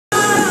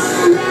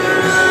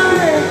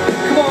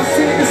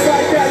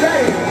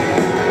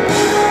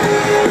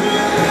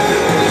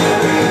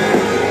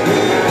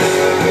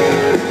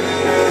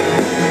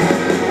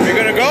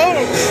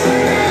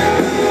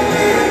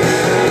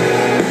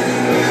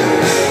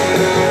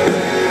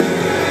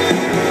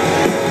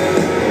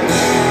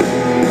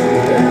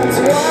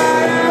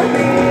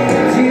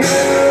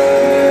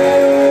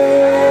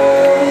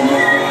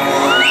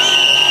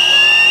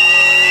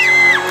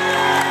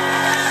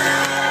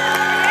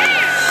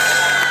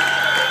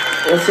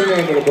What's your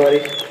name, little buddy?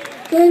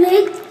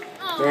 Danny.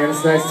 Man,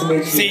 it's nice to meet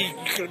you. See, you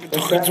could have been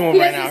talking to him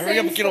right now. Hurry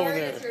up and get over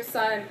there.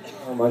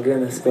 Oh my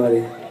goodness,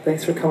 buddy.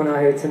 Thanks for coming out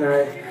here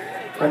tonight.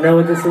 I know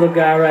what this little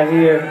guy right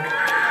here,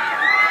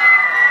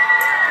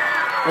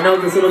 I know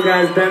what this little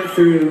guy's been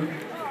through.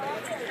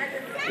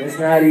 It's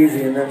not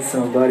easy, and then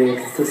some, buddy. I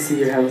can still see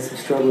you're having some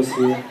struggles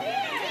here.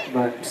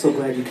 But I'm so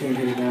glad you came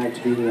here tonight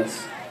to be with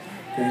us.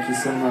 Thank you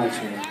so much,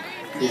 man.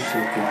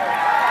 Appreciate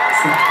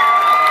that.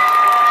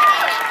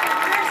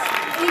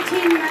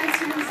 18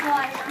 months of his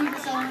life, he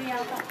was only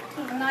out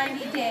for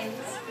 90 days.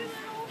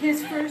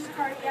 His first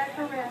cardiac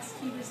arrest,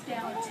 he was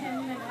down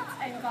 10 minutes,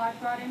 and God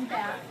brought him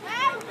back.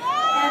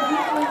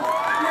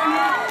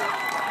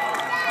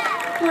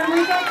 And when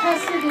we got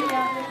custody of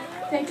him,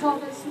 they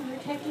told us we were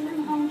taking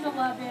him home to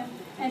love him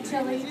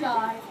until he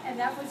died, and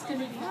that was going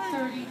to be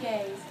 30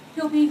 days.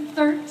 He'll be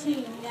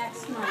 13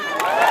 next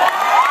month.